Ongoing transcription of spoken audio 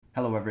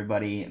Hello,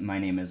 everybody. My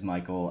name is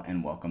Michael,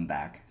 and welcome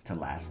back to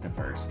Last to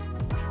First.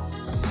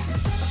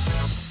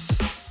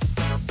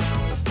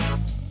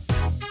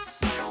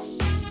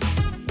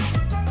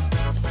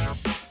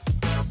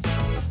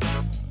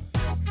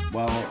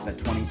 Well, the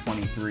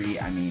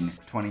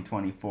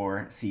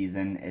 2024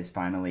 season is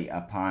finally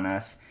upon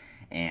us.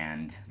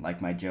 And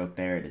like my joke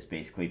there, it is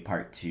basically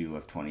part two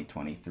of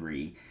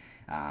 2023.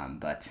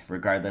 But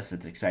regardless,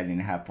 it's exciting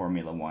to have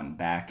Formula One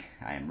back.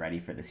 I am ready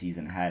for the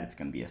season ahead. It's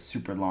going to be a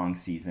super long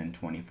season,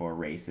 24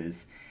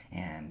 races.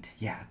 And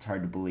yeah, it's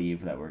hard to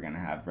believe that we're going to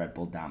have Red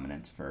Bull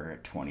dominance for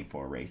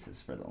 24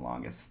 races for the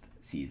longest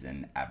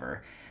season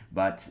ever.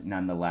 But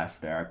nonetheless,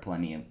 there are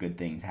plenty of good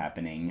things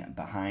happening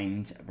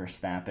behind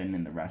Verstappen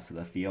and the rest of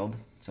the field.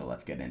 So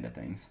let's get into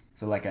things.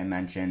 So like I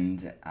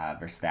mentioned,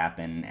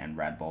 Verstappen and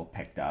Red Bull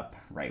picked up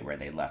right where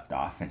they left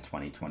off in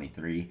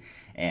 2023,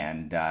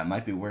 and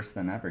might be worse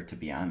than ever, to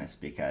be honest,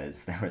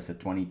 because there was a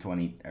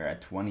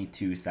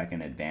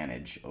 22-second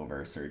advantage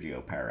over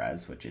Sergio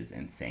Perez, which is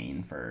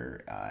insane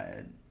for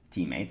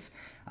teammates.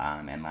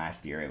 And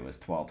last year it was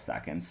 12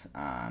 seconds,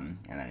 and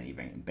then an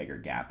even bigger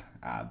gap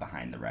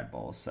behind the Red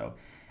Bulls. So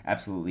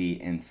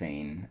absolutely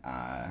insane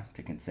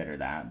to consider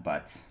that.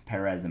 But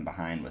Perez in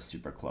behind was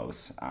super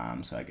close,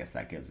 so I guess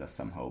that gives us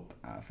some hope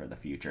for the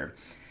future.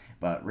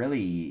 But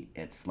really,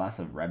 it's less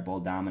of Red Bull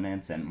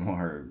dominance and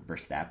more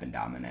Verstappen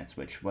dominance,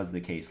 which was the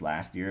case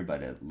last year,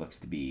 but it looks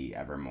to be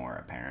ever more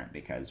apparent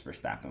because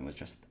Verstappen was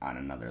just on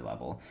another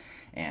level.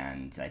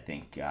 And I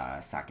think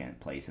second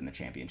place in the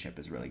championship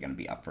is really going to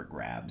be up for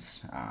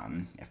grabs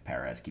if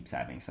Perez keeps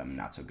having some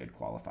not so good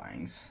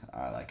qualifyings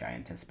like I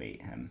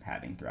anticipate him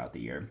having throughout the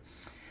year.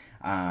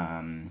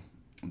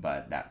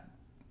 But that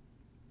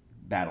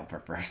battle for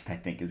first, I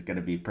think, is going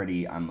to be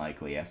pretty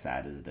unlikely, as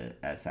sad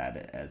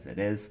as it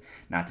is.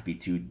 Not to be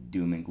too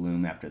doom and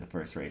gloom after the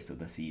first race of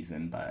the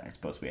season, but I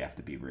suppose we have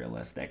to be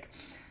realistic.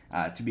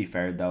 To be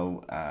fair,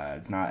 though,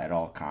 it's not at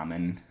all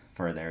common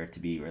for there to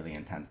be really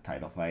intense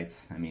title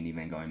fights. I mean,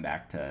 even going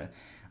back to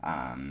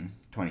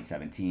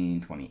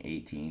 2017,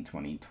 2018,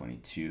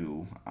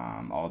 2022,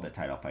 all the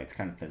title fights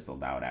kind of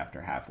fizzled out after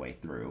halfway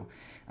through.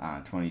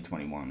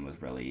 2021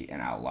 was really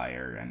an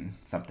outlier and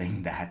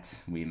something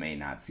that we may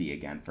not see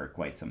again for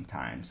quite some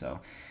time. So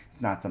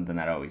not something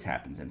that always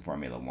happens in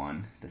Formula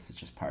One. This is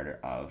just part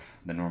of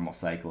the normal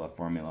cycle of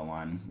Formula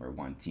One where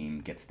one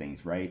team gets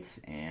things right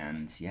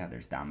and yeah,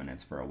 there's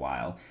dominance for a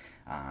while.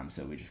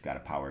 So we just got to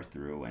power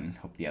through and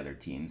hope the other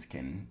teams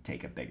can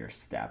take a bigger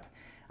step.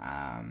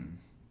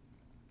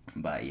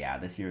 But yeah,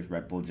 this year's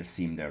Red Bull just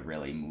seemed to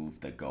really move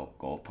the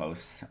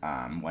goalposts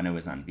when it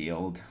was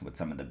unveiled with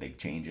some of the big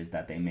changes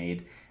that they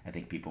made. I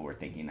think people were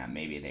thinking that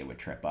maybe they would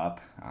trip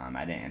up.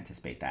 I didn't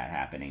anticipate that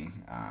happening.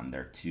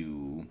 They're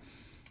too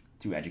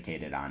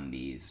educated on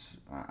these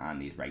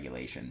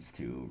regulations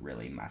to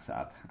really mess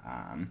up.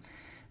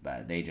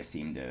 But they just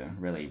seem to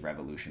really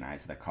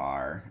revolutionize the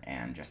car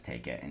and just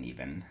take it an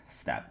even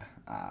step,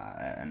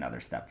 another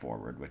step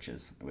forward, which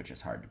is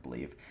hard to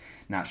believe.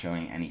 Not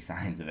showing any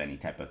signs of any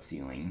type of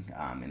ceiling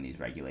in these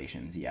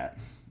regulations yet.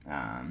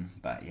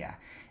 But yeah,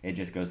 it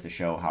just goes to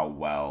show how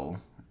well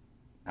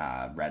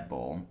Red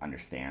Bull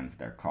understands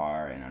their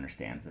car and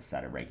understands the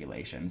set of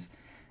regulations.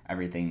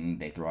 Everything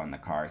they throw on the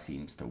car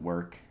seems to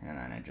work, and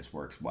then it just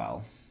works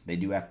well. They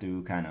do have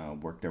to kind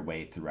of work their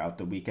way throughout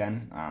the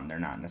weekend. They're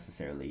not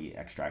necessarily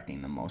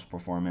extracting the most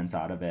performance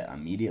out of it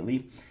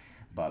immediately,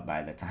 but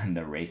by the time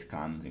the race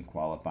comes in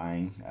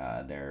qualifying,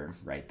 they're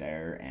right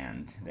there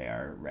and they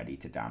are ready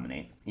to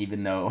dominate.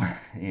 Even though,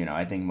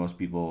 I think most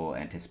people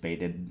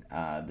anticipated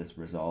this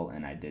result,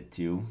 and I did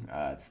too,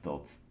 it's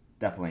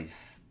definitely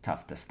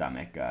tough to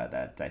stomach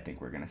that I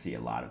think we're going to see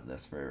a lot of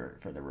this for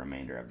the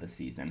remainder of the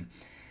season.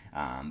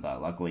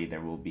 But luckily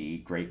there will be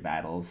great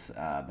battles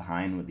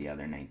behind with the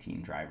other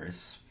 19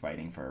 drivers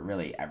fighting for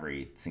really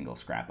every single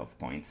scrap of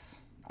points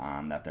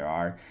that there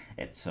are.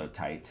 It's so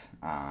tight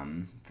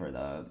for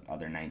the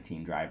other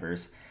 19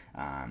 drivers,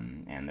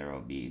 and there will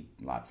be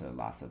lots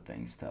of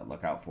things to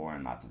look out for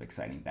and lots of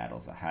exciting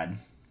battles ahead.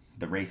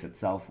 The race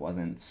itself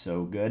wasn't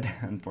so good,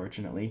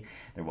 unfortunately.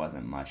 There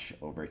wasn't much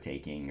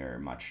overtaking or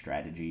much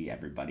strategy.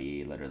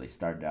 Everybody literally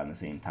started on the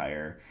same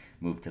tire,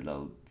 moved to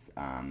the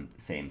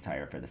same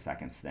tire for the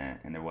second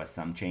stint, and there was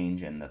some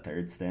change in the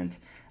third stint,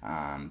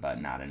 but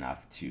not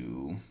enough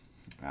to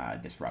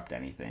disrupt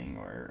anything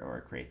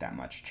or create that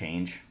much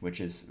change,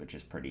 which is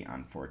pretty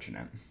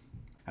unfortunate.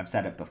 I've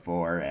said it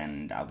before,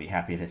 and I'll be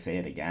happy to say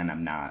it again.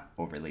 I'm not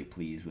overly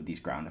pleased with these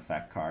ground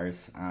effect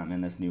cars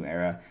in this new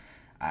era.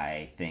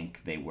 I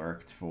think they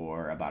worked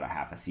for about a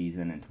half a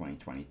season in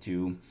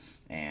 2022,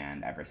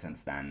 and ever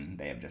since then,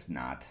 they have just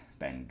not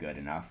been good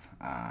enough.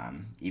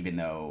 Even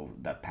though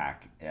the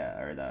pack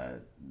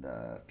or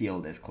the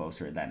field is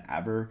closer than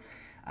ever,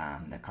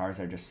 The cars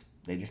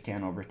they just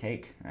can't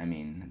overtake. I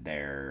mean,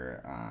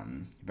 they're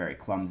very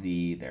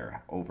clumsy,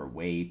 they're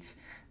overweight,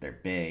 they're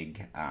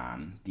big.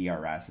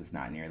 DRS is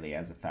not nearly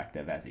as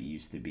effective as it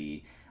used to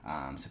be.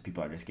 So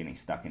people are just getting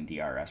stuck in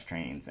DRS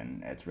trains,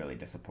 and it's really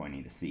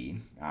disappointing to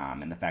see.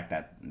 And the fact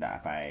that the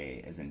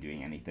FIA isn't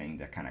doing anything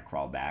to kind of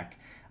crawl back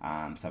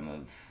some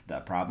of the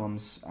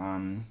problems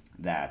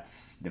that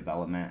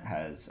development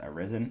has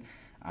arisen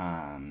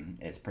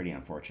is pretty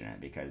unfortunate,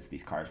 because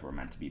these cars were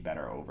meant to be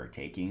better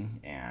overtaking,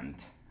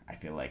 and I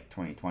feel like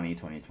 2020,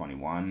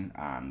 2021,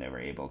 they were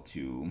able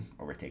to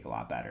overtake a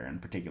lot better,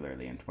 and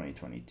particularly in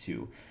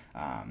 2022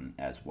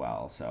 as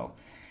well. So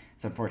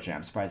it's unfortunate.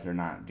 I'm surprised they're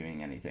not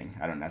doing anything.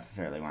 I don't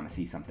necessarily want to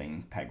see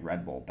something peg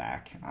Red Bull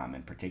back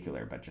in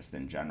particular, but just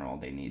in general,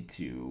 they need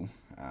to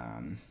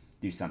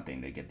do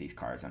something to get these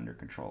cars under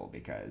control,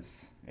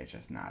 because it's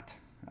just not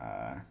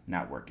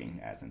working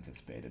as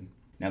anticipated.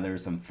 Now, there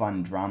was some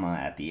fun drama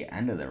at the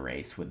end of the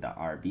race with the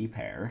RB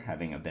pair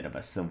having a bit of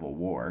a civil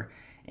war,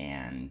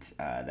 and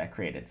that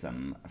created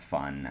some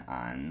fun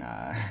on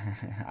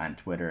on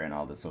Twitter and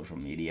all the social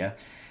media.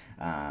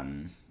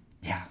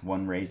 Yeah,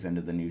 one race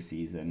into the new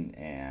season,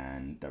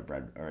 and the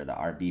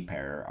RB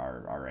pair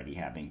are already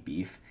having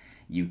beef.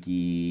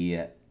 Yuki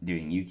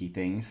doing Yuki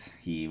things.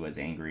 He was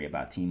angry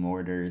about team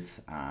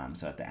orders.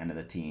 So at the end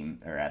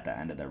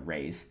of the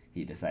race,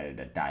 he decided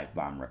to dive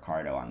bomb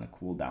Ricardo on the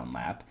cool down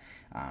lap.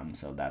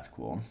 So that's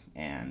cool.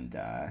 And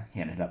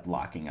he ended up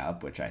locking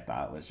up, which I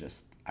thought was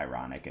just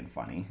ironic and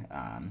funny.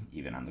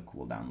 Even on the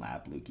cool down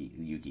lap,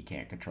 Yuki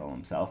can't control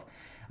himself.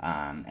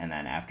 And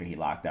then after he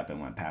locked up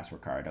and went past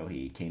Ricardo,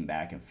 he came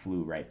back and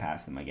flew right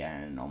past him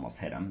again and almost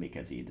hit him,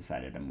 because he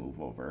decided to move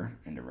over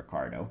into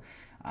Ricardo.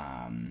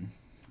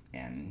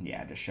 And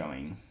yeah, just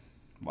showing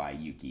why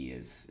Yuki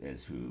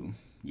is who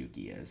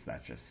Yuki is.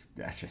 That's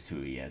just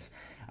who he is.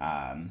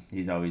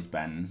 He's always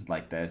been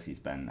like this. He's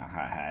been a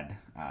hothead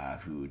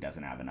who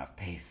doesn't have enough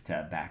pace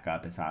to back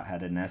up his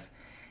hotheadedness,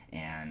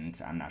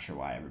 and I'm not sure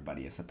why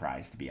everybody is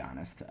surprised, to be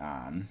honest.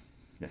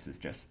 This is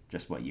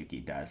just what Yuki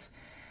does.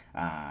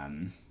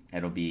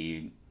 It'll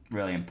be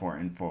really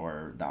important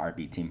for the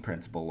RB team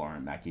principal,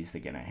 Lauren Meckes, to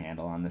get a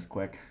handle on this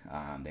quick.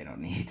 They don't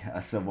need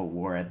a civil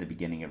war at the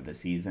beginning of the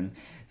season,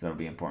 so it'll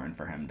be important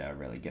for him to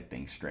really get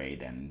things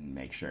straight and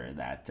make sure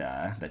that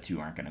the two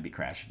aren't going to be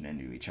crashing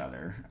into each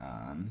other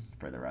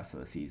for the rest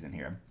of the season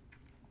here.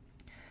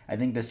 I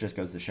think this just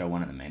goes to show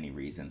one of the many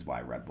reasons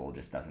why Red Bull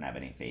just doesn't have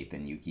any faith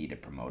in Yuki to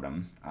promote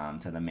him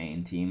to the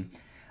main team.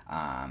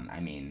 I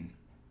mean,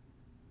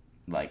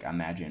 like,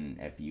 imagine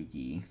if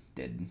Yuki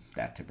did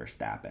that to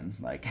Verstappen.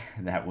 Like,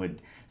 that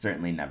would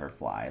certainly never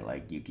fly.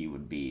 Like, Yuki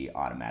would be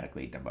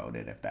automatically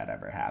demoted if that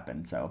ever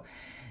happened. So,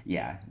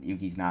 yeah,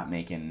 Yuki's not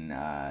making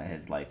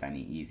his life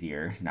any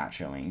easier, not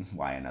showing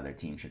why another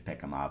team should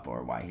pick him up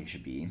or why he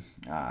should be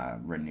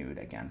renewed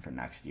again for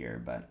next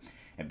year. But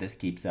if this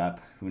keeps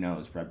up, who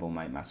knows? Red Bull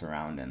might mess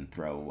around and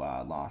throw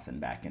Lawson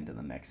back into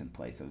the mix in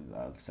place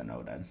of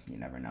Tsunoda. You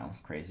never know.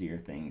 Crazier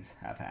things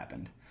have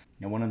happened.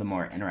 Now, one of the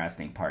more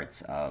interesting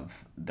parts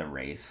of the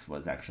race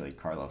was actually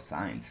Carlos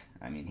Sainz.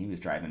 I mean, he was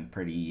driving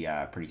pretty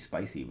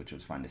spicy, which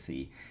was fun to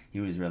see. He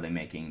was really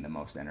making the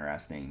most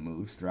interesting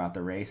moves throughout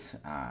the race.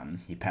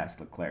 He passed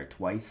Leclerc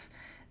twice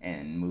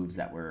in moves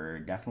that were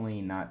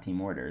definitely not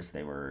team orders.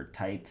 They were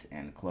tight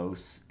and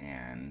close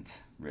and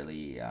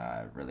really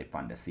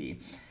fun to see.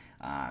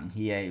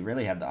 He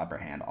really had the upper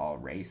hand all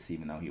race,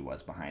 even though he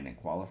was behind in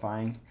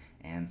qualifying.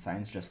 And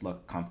Sainz just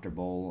looked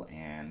comfortable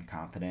and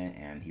confident,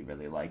 and he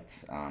really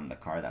liked the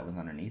car that was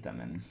underneath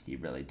him, and he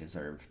really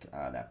deserved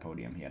that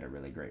podium. He had a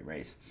really great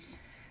race.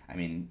 I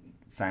mean,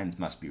 Sainz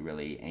must be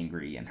really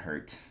angry and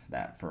hurt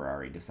that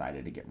Ferrari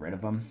decided to get rid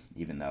of him,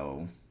 even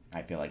though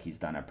I feel like he's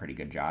done a pretty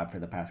good job for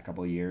the past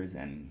couple of years,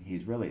 and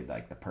he's really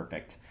like the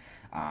perfect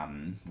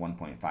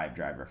 1.5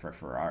 driver for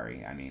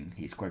Ferrari. I mean,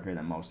 he's quicker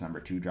than most number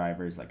 2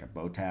 drivers, like a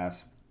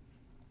Bottas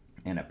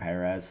and a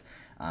Perez,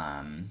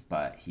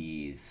 but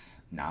he's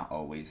not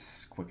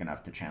always quick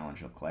enough to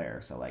challenge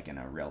Leclerc. So, like, in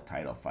a real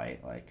title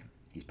fight, like,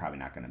 he's probably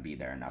not going to be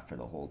there enough for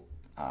the whole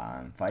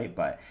fight,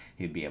 but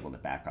he'd be able to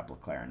back up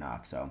Leclerc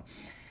enough. So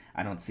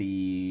I don't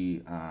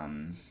see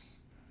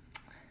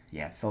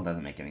it still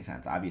doesn't make any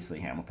sense. Obviously,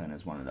 Hamilton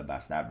is one of the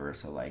best ever,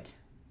 so, like,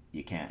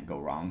 you can't go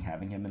wrong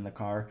having him in the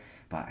car.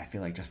 But I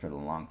feel like just for the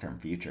long-term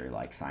future,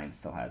 like, Sainz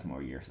still has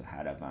more years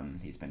ahead of him.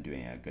 He's been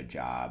doing a good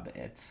job.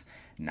 It's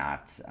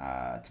not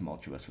a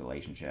tumultuous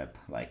relationship.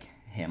 Like,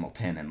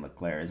 Hamilton and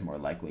Leclerc is more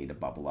likely to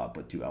bubble up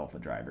with 2 alpha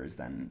drivers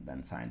than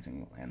Sainz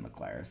and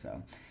Leclerc.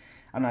 So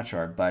I'm not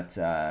sure, but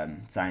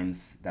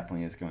Sainz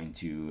definitely is going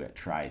to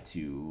try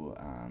to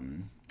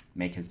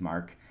make his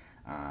mark.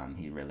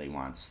 He really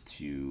wants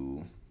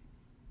to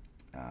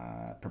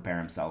prepare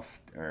himself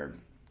or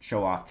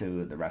show off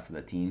to the rest of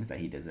the teams that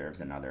he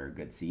deserves another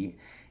good seat,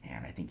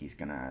 and I think he's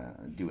gonna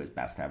do his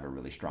best to have a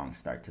really strong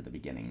start to the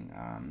beginning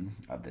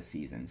of the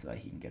season so that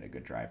he can get a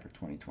good drive for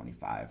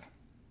 2025.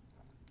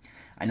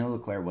 I know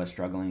Leclerc was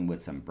struggling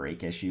with some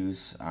brake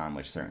issues,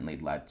 which certainly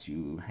led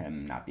to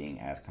him not being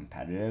as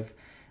competitive,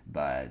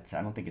 but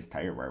I don't think his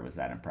tire wear was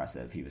that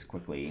impressive. He was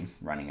quickly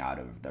running out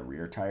of the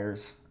rear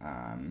tires,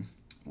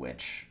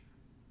 which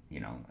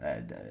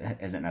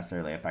isn't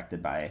necessarily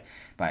affected by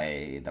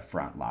the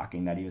front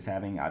locking that he was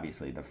having.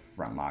 Obviously, the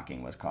front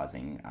locking was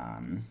causing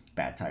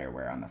bad tire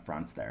wear on the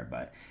fronts there,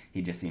 but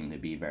he just seemed to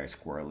be very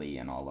squirrely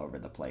and all over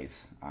the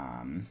place.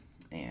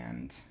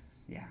 And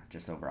yeah,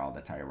 just overall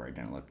the tire wear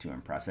didn't look too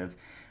impressive.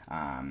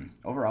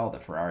 Overall, the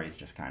Ferraris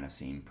just kind of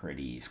seemed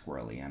pretty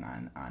squirrely and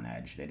on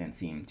edge. They didn't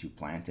seem too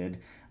planted.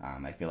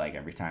 I feel like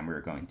every time we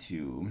were going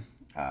to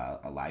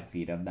a live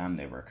feed of them,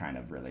 they were kind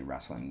of really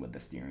wrestling with the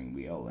steering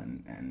wheel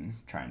and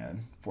trying to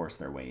force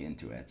their way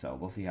into it. So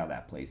we'll see how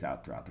that plays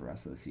out throughout the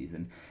rest of the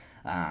season.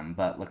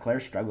 But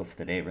Leclerc's struggles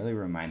today really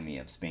remind me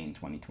of Spain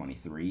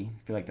 2023.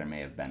 I feel like there may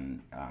have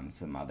been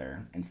some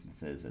other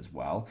instances as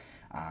well.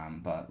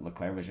 But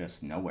Leclerc was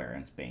just nowhere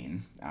in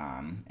Spain,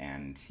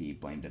 and he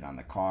blamed it on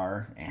the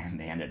car, and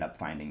they ended up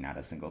finding not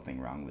a single thing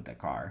wrong with the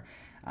car.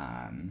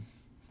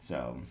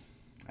 So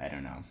I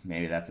don't know.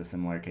 Maybe that's a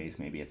similar case.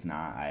 Maybe it's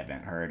not. I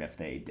haven't heard if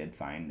they did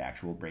find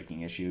actual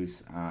braking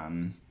issues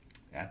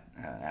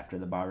after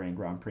the Bahrain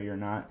Grand Prix or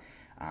not.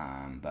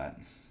 But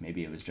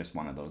maybe it was just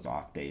one of those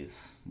off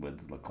days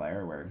with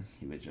Leclerc where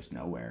he was just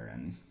nowhere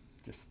and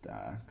just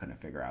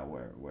couldn't figure out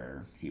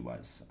where he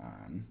was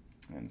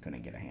and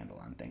couldn't get a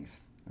handle on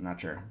things. I'm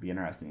not sure. It'll be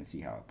interesting to see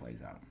how it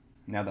plays out.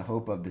 Now, the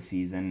hope of the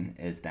season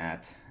is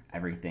that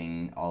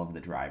all of the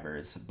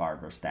drivers, bar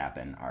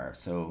Verstappen, are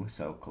so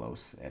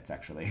close. It's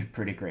actually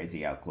pretty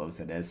crazy how close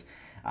it is,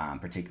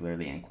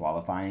 particularly in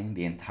qualifying.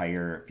 The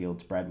entire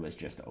field spread was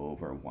just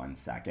over 1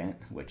 second,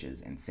 which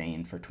is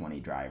insane for 20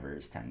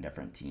 drivers, 10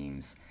 different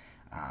teams.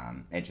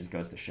 It just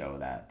goes to show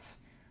that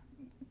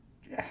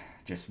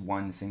just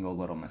one single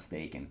little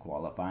mistake in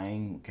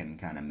qualifying can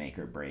kind of make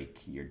or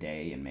break your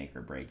day and make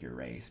or break your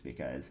race,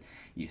 because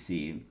you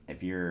see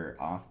if you're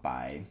off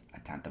by a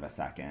tenth of a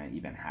second,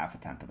 even half a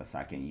tenth of a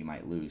second, you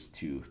might lose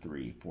 2,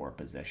 3, 4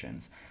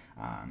 positions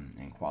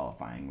in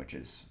qualifying, which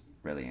is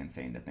really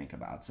insane to think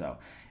about. So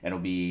it'll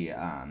be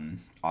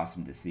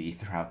awesome to see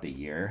throughout the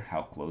year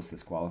how close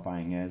this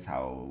qualifying is,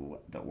 how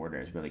the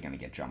order is really going to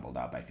get jumbled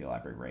up, I feel,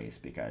 every race,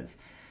 because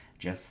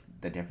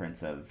just the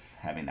difference of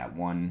having that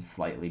one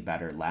slightly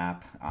better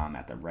lap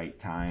at the right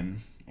time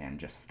and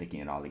just sticking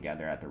it all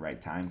together at the right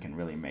time can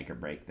really make or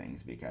break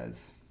things,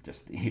 because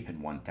just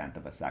even 1/10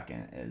 of a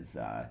second is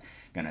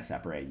going to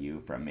separate you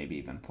from maybe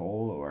even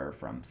pole or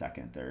from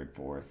second, third,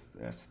 fourth.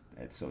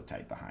 It's so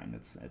tight behind.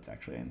 It's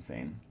actually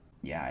insane.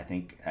 Yeah, I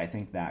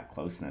think that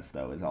closeness,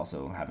 though, is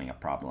also having a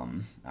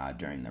problem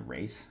during the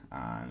race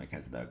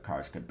because the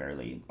cars could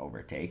barely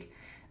overtake.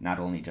 Not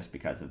only just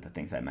because of the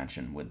things I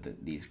mentioned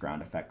with these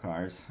ground effect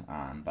cars,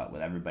 but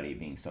with everybody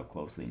being so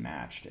closely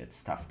matched,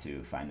 it's tough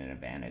to find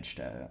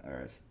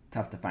it's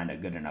tough to find a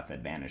good enough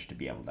advantage to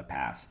be able to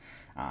pass.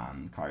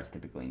 Cars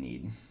typically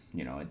need,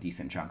 a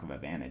decent chunk of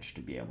advantage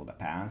to be able to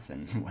pass,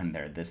 and when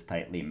they're this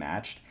tightly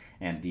matched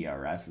and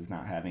DRS is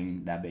not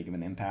having that big of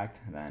an impact,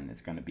 then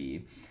it's going to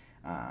be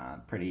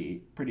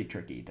pretty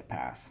tricky to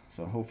pass.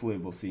 So hopefully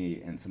we'll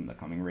see in some of the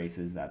coming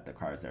races that the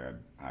cars are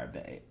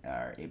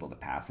able to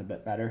pass a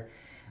bit better.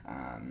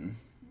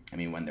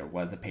 When there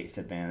was a pace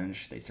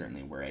advantage, they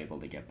certainly were able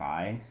to get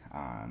by,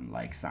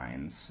 like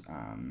Sainz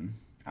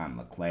on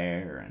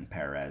Leclerc and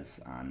Perez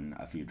on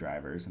a few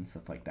drivers and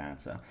stuff like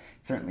that. So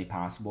it's certainly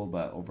possible,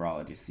 but overall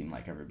it just seemed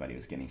like everybody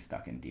was getting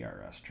stuck in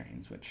DRS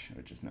trains, which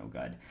is no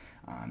good.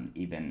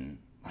 Even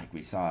like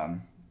we saw,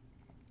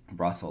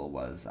 Russell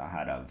was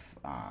ahead of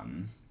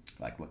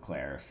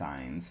Leclerc,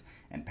 Sainz,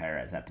 and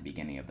Perez at the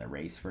beginning of the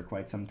race for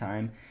quite some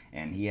time,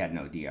 and he had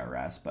no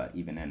DRS. But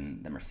even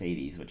in the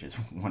Mercedes, which is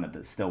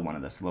still one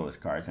of the slowest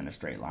cars in a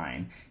straight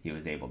line, he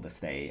was able to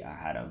stay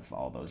ahead of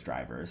all those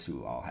drivers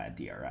who all had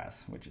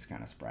DRS, which is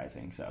kind of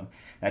surprising. So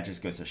that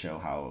just goes to show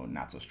how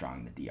not so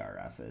strong the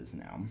DRS is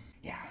now.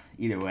 Yeah,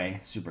 either way,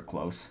 super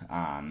close.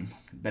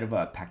 Bit of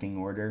a pecking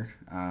order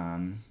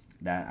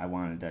that I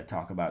wanted to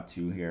talk about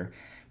too here.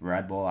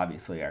 Red Bull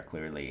obviously are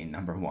clearly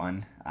number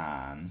one.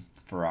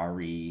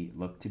 Ferrari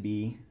looked to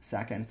be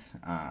second,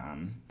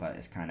 but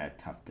it's kind of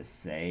tough to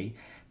say.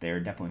 They're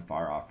definitely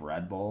far off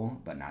Red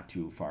Bull, but not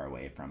too far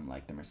away from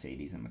like the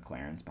Mercedes and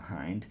McLaren's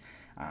behind.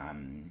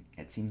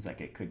 It seems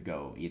like it could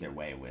go either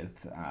way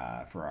with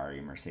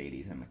Ferrari,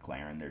 Mercedes, and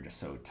McLaren. They're just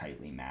so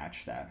tightly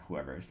matched that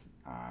whoever's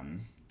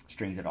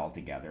strings it all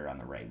together on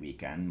the right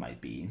weekend might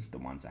be the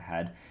ones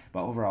ahead.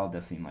 But overall, it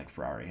does seem like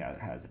Ferrari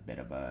has a bit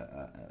of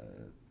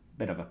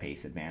a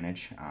pace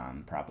advantage,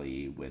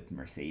 probably with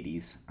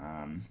Mercedes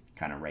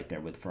kind of right there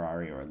with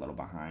Ferrari or a little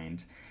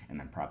behind, and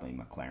then probably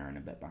McLaren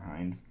a bit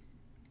behind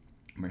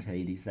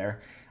Mercedes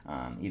there.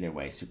 Either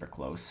way, super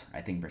close.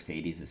 I think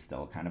Mercedes is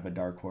still kind of a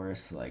dark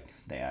horse. Like,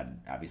 they had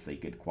obviously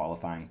good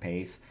qualifying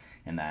pace,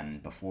 and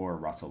then before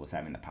Russell was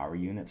having the power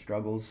unit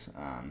struggles,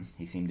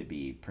 he seemed to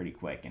be pretty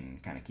quick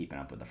and kind of keeping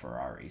up with the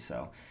Ferrari.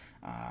 So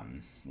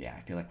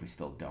I feel like we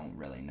still don't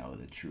really know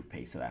the true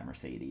pace of that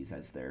Mercedes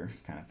as they're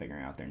kind of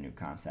figuring out their new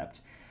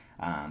concept.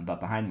 But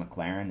behind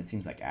McLaren, it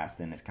seems like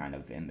Aston is kind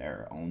of in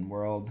their own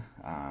world.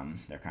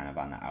 They're kind of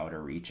on the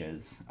outer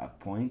reaches of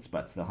points,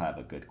 but still have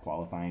a good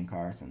qualifying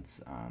car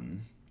since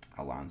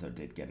Alonso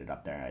did get it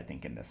up there, I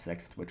think, into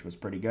sixth, which was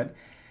pretty good.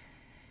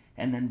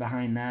 And then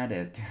behind that,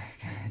 it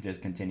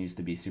just continues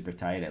to be super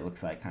tight. It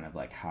looks like kind of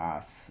like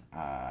Haas,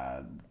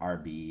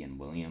 RB, and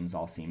Williams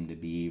all seem to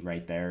be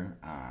right there.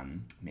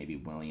 Maybe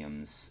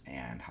Williams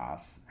and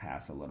Haas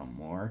a little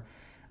more.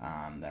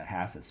 The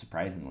Haas is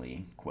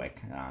surprisingly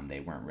quick. They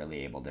weren't really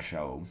able to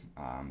show,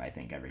 I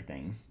think,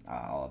 everything,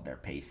 all of their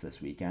pace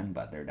this weekend,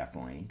 but they're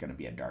definitely going to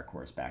be a dark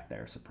horse back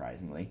there,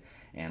 surprisingly.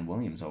 And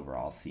Williams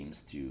overall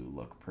seems to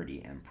look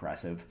pretty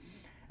impressive.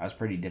 I was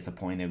pretty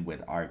disappointed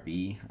with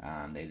RB.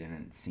 They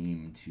didn't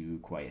seem to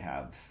quite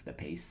have the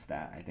pace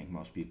that I think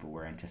most people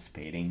were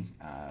anticipating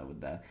with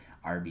the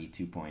RB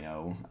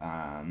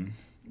 2.0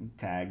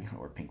 tag,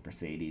 or pink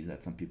Mercedes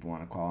that some people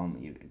want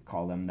to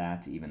call them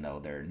that, even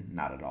though they're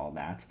not at all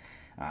that.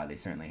 They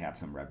certainly have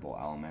some Red Bull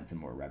elements and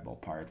more Red Bull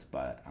parts,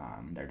 but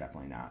they're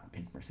definitely not a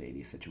pink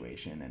Mercedes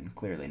situation, and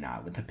clearly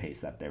not with the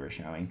pace that they were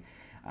showing.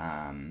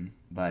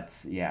 But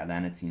yeah,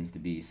 then it seems to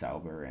be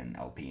Sauber and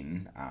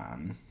Alpine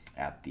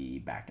at the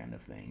back end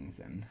of things,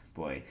 and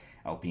boy,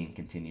 Alpine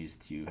continues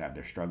to have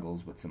their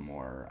struggles with some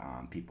more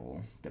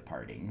people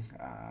departing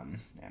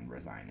and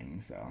resigning,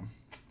 so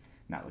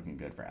not looking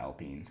good for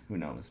Alpine. Who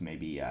knows,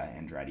 maybe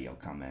Andretti will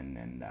come in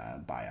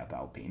and buy up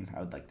Alpine. I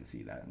would like to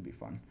see that. It'd be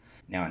fun.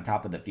 Now, on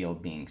top of the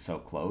field being so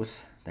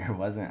close, there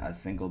wasn't a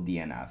single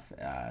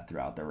DNF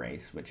throughout the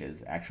race, which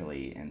is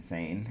actually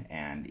insane,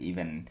 and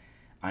even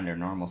under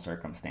normal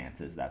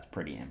circumstances, that's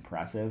pretty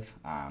impressive,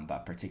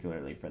 but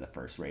particularly for the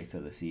first race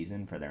of the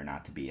season, for there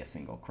not to be a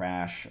single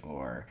crash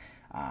or,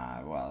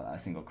 a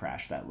single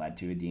crash that led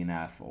to a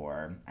DNF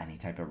or any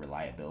type of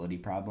reliability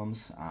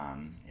problems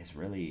is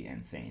really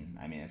insane.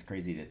 I mean, it's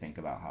crazy to think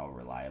about how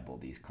reliable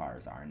these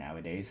cars are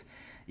nowadays,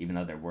 even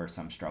though there were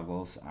some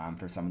struggles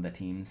for some of the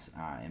teams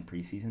in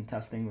preseason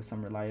testing with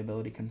some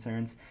reliability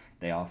concerns.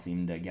 They all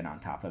seemed to get on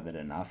top of it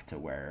enough to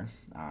where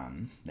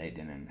they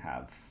didn't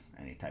have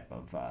any type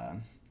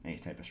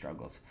of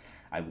struggles.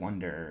 I don't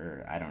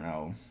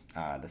know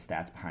the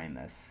stats behind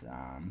this,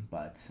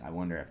 but I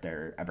wonder if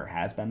there ever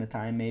has been a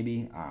time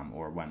maybe,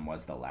 or when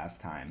was the last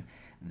time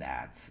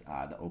that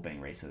the opening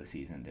race of the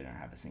season didn't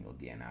have a single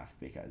DNF,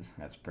 because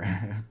that's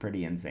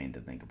pretty insane to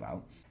think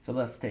about. So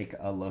let's take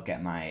a look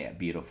at my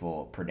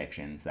beautiful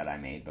predictions that I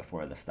made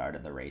before the start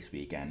of the race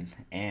weekend.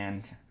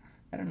 And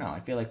I don't know, I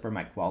feel like for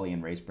my quali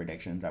and race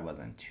predictions, I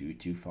wasn't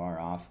too far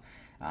off.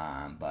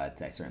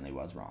 But I certainly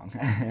was wrong.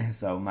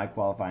 So my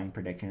qualifying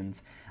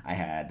predictions, I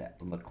had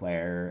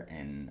Leclerc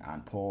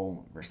on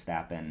pole,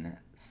 Verstappen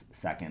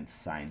second,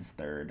 Sainz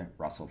third,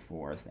 Russell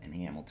fourth, and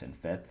Hamilton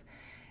fifth.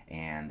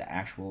 And the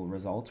actual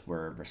results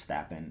were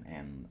Verstappen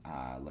and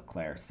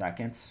Leclerc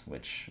second,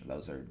 which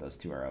those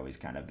two are always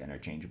kind of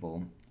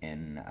interchangeable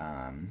in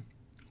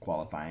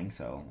qualifying,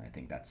 so I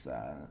think that's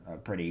a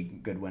pretty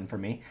good win for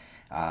me.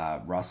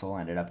 Russell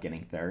ended up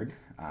getting third,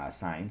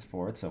 Sainz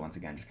fourth, so once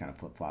again just kind of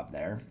flip-flop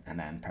there, and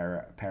then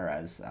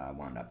Perez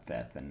wound up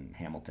fifth, and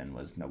Hamilton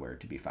was nowhere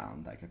to be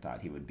found. Like, I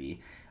thought he would be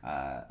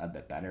a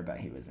bit better, but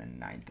he was in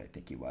ninth, I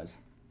think he was.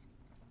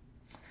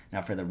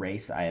 Now for the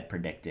race, I had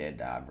predicted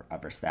a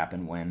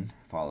Verstappen win,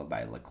 followed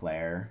by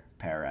Leclerc,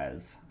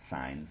 Perez,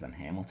 Sainz, and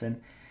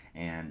Hamilton,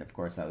 and of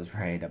course I was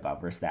right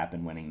about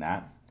Verstappen winning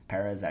that.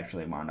 Perez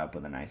actually wound up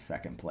with a nice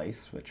second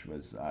place, which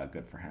was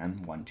good for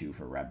him. 1-2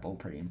 for Red Bull,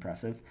 pretty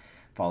impressive.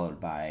 Followed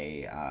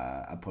by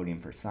a podium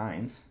for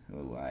Sainz,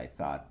 who I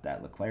thought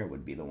that Leclerc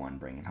would be the one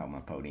bringing home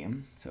a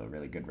podium. So a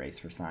really good race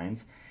for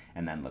Sainz.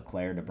 And then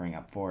Leclerc to bring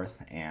up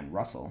fourth, and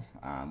Russell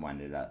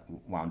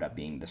wound up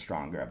being the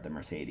stronger of the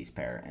Mercedes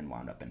pair and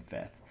wound up in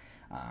fifth.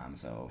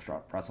 So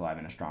Russell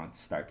having a strong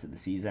start to the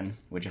season,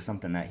 which is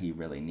something that he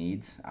really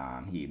needs.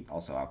 He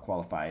also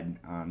out-qualified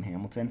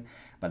Hamilton,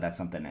 but that's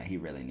something that he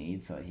really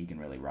needs so that he can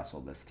really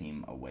wrestle this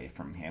team away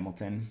from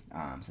Hamilton.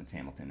 Since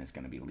Hamilton is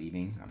going to be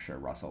leaving, I'm sure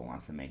Russell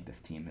wants to make this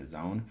team his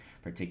own,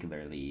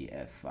 particularly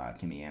if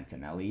Kimi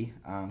Antonelli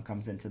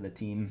comes into the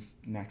team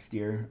next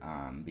year,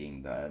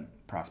 being the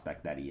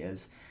prospect that he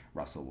is.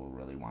 Russell will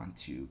really want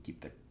to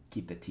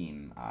keep the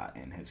team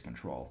in his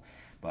control.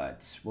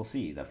 But we'll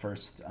see. The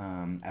first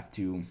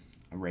F2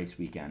 race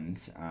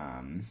weekend,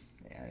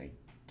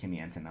 Kimi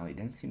Antonelli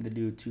didn't seem to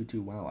do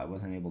too well. I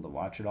wasn't able to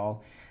watch it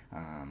all,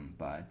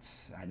 but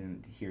I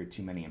didn't hear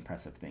too many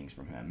impressive things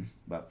from him.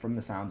 But from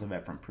the sounds of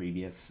it, from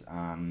previous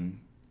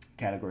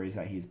categories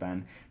that he's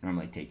been,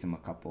 normally takes him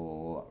a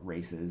couple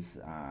races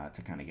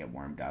to kind of get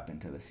warmed up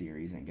into the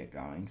series and get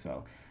going.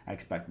 So I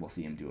expect we'll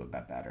see him do a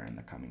bit better in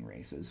the coming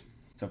races.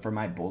 So for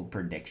my bold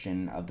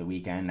prediction of the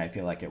weekend, I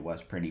feel like it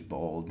was pretty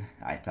bold.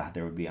 I thought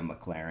there would be a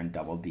McLaren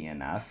double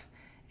DNF,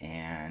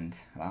 and,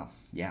 well,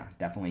 yeah,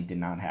 definitely did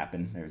not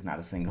happen. There was not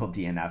a single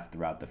DNF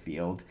throughout the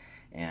field,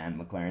 and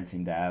McLaren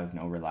seemed to have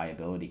no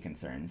reliability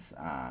concerns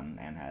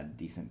and had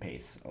decent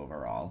pace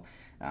overall.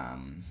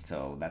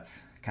 So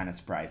that's kind of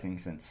surprising,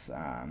 since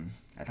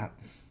I thought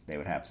they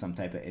would have some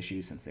type of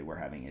issue since they were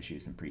having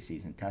issues in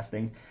preseason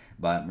testing.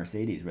 But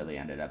Mercedes really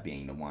ended up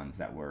being the ones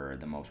that were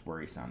the most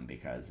worrisome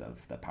because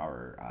of the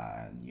power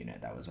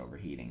unit that was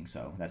overheating.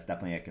 So that's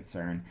definitely a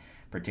concern,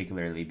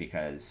 particularly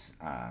because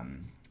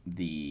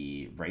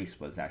the race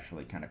was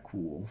actually kind of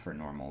cool for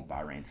normal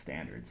Bahrain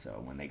standards.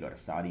 So when they go to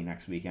Saudi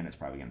next weekend, it's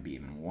probably going to be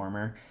even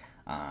warmer,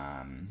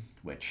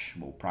 which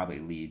will probably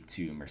lead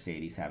to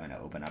Mercedes having to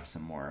open up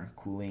some more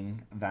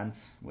cooling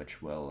vents,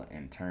 which will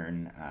in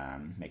turn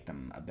make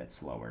them a bit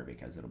slower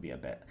because it'll be a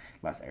bit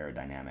less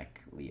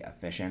aerodynamically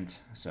efficient.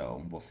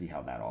 So we'll see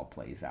how that all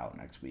plays out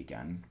next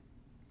weekend.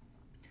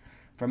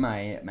 For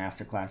my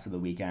masterclass of the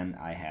weekend,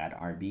 I had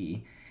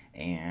RB,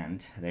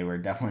 and they were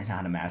definitely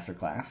not a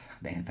masterclass.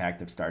 They, in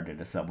fact, have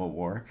started a civil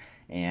war,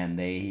 and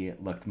they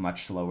looked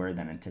much slower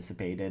than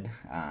anticipated.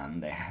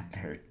 They had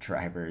their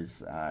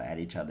drivers at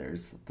each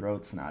other's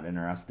throats, not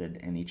interested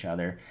in each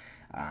other.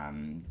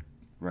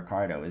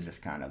 Ricardo is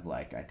just kind of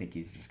like, I think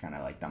he's just kind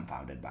of like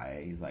dumbfounded by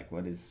it. He's like,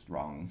 what is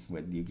wrong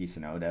with Yuki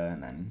Tsunoda?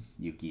 And then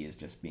Yuki is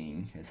just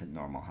being his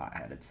normal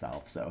hot-headed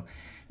self. So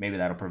maybe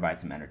that'll provide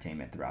some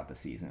entertainment throughout the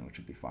season, which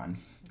would be fun.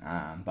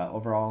 But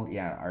overall,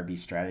 yeah,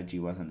 RB's strategy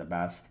wasn't the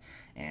best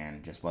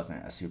and just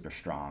wasn't a super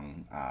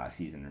strong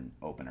season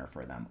opener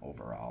for them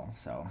overall.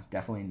 So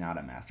definitely not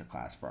a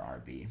masterclass for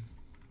RB.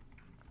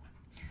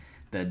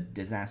 The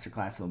disaster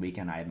class of the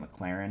weekend, I had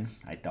McLaren.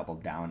 I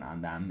doubled down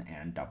on them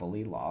and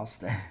doubly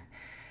lost.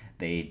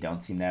 They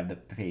don't seem to have the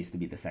pace to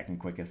be the second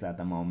quickest at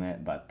the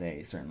moment, but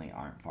they certainly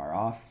aren't far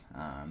off.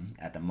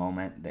 At the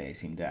moment, they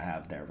seem to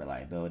have their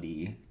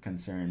reliability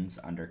concerns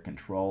under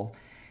control.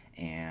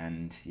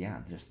 And yeah,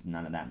 just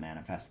none of that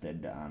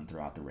manifested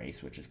throughout the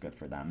race, which is good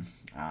for them.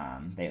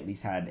 They at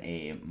least had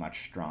a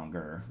much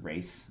stronger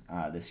race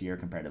this year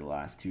compared to the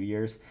last 2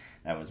 years.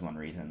 That was one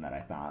reason that I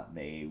thought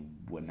they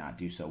would not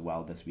do so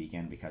well this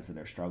weekend because of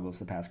their struggles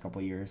the past couple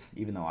of years.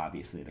 Even though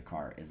obviously the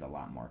car is a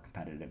lot more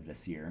competitive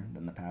this year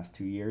than the past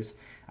 2 years,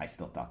 I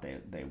still thought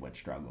they would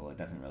struggle. It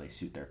doesn't really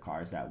suit their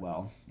cars that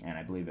well. And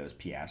I believe it was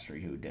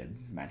Piastri who did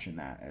mention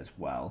that as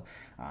well,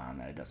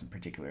 that it doesn't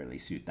particularly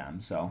suit them.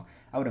 So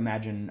I would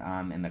imagine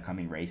in the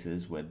coming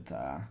races with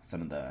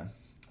some of the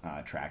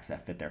tracks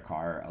that fit their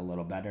car a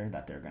little better,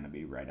 that they're going to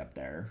be right up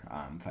there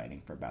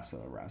fighting for best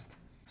of the rest.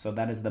 So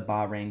that is the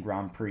Bahrain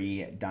Grand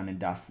Prix done and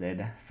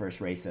dusted.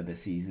 First race of the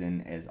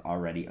season is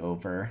already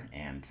over,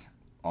 and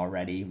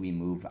already we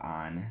move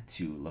on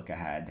to look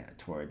ahead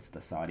towards the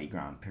Saudi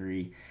Grand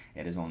Prix.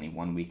 It is only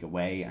 1 week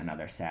away,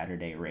 another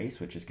Saturday race,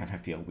 which is going to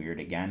feel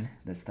weird again.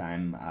 This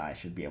time I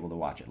should be able to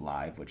watch it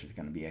live, which is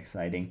going to be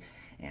exciting.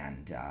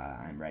 And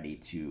I'm ready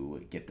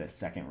to get the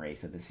second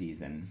race of the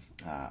season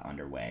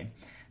underway.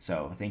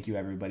 So thank you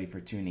everybody for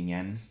tuning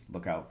in.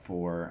 Look out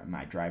for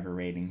my driver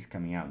ratings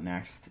coming out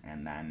next,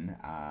 and then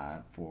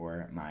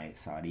for my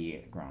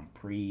Saudi Grand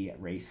Prix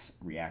race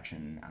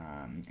reaction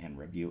and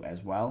review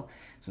as well.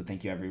 So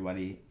thank you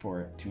everybody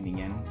for tuning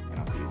in, and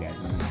I'll see you guys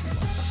in the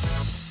next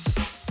one.